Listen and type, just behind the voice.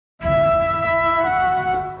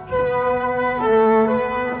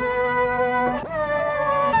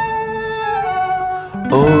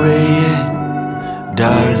Oh, rayette,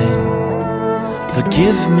 darling,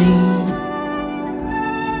 forgive me.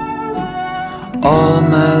 All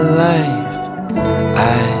my life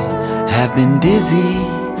I have been dizzy,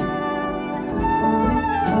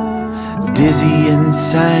 dizzy in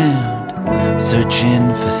sound,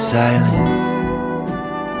 searching for silence.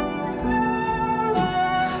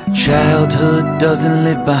 Childhood doesn't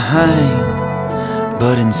live behind,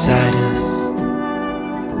 but inside us.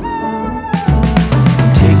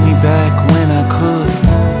 Take me back when I could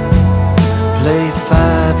play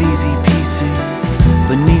 5 easy pieces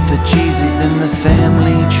beneath the Jesus in the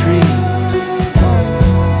family tree.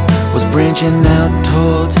 Was branching out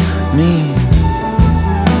towards me,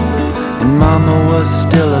 and Mama was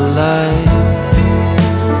still alive,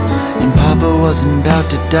 and Papa wasn't about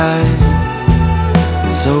to die.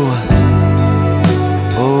 So what?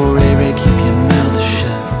 Oh, Ray Ray, keep your mouth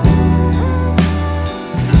shut.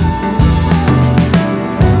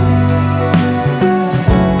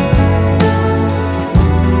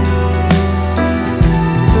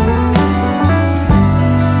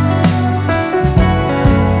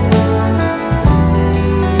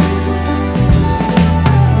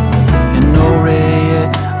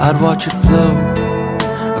 I'd watch it float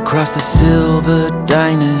across the silver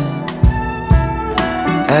diner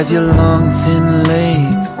as your long thin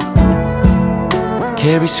legs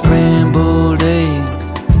carry scrambled eggs,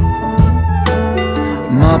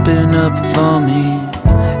 mopping up for me,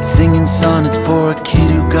 singing sonnets for a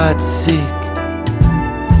kid who got sick.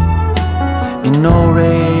 You know,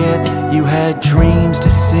 Rayette, you had dreams to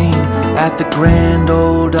sing at the Grand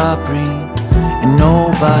Old Opry, and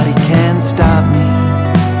nobody can stop me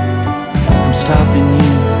from stopping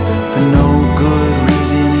you for no good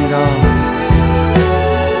reason at all.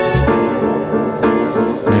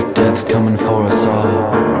 And if death's coming for us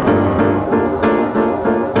all,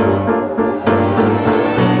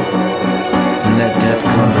 then let death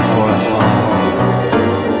come before I fall.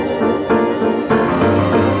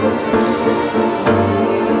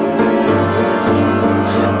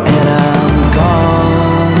 And I'm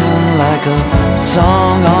gone like a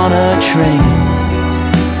song on a train.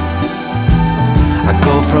 I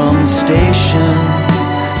go from station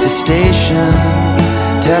to station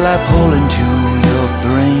till I pull into your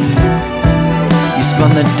brain. You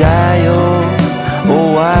spun the dial, oh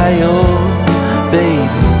why, oh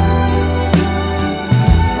baby,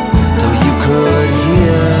 till you could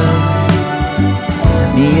hear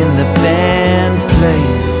me in the band play.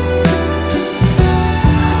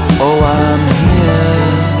 Oh, I'm here,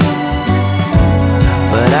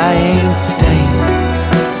 but I ain't staying.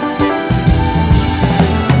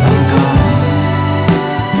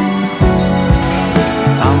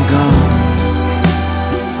 I'm gone.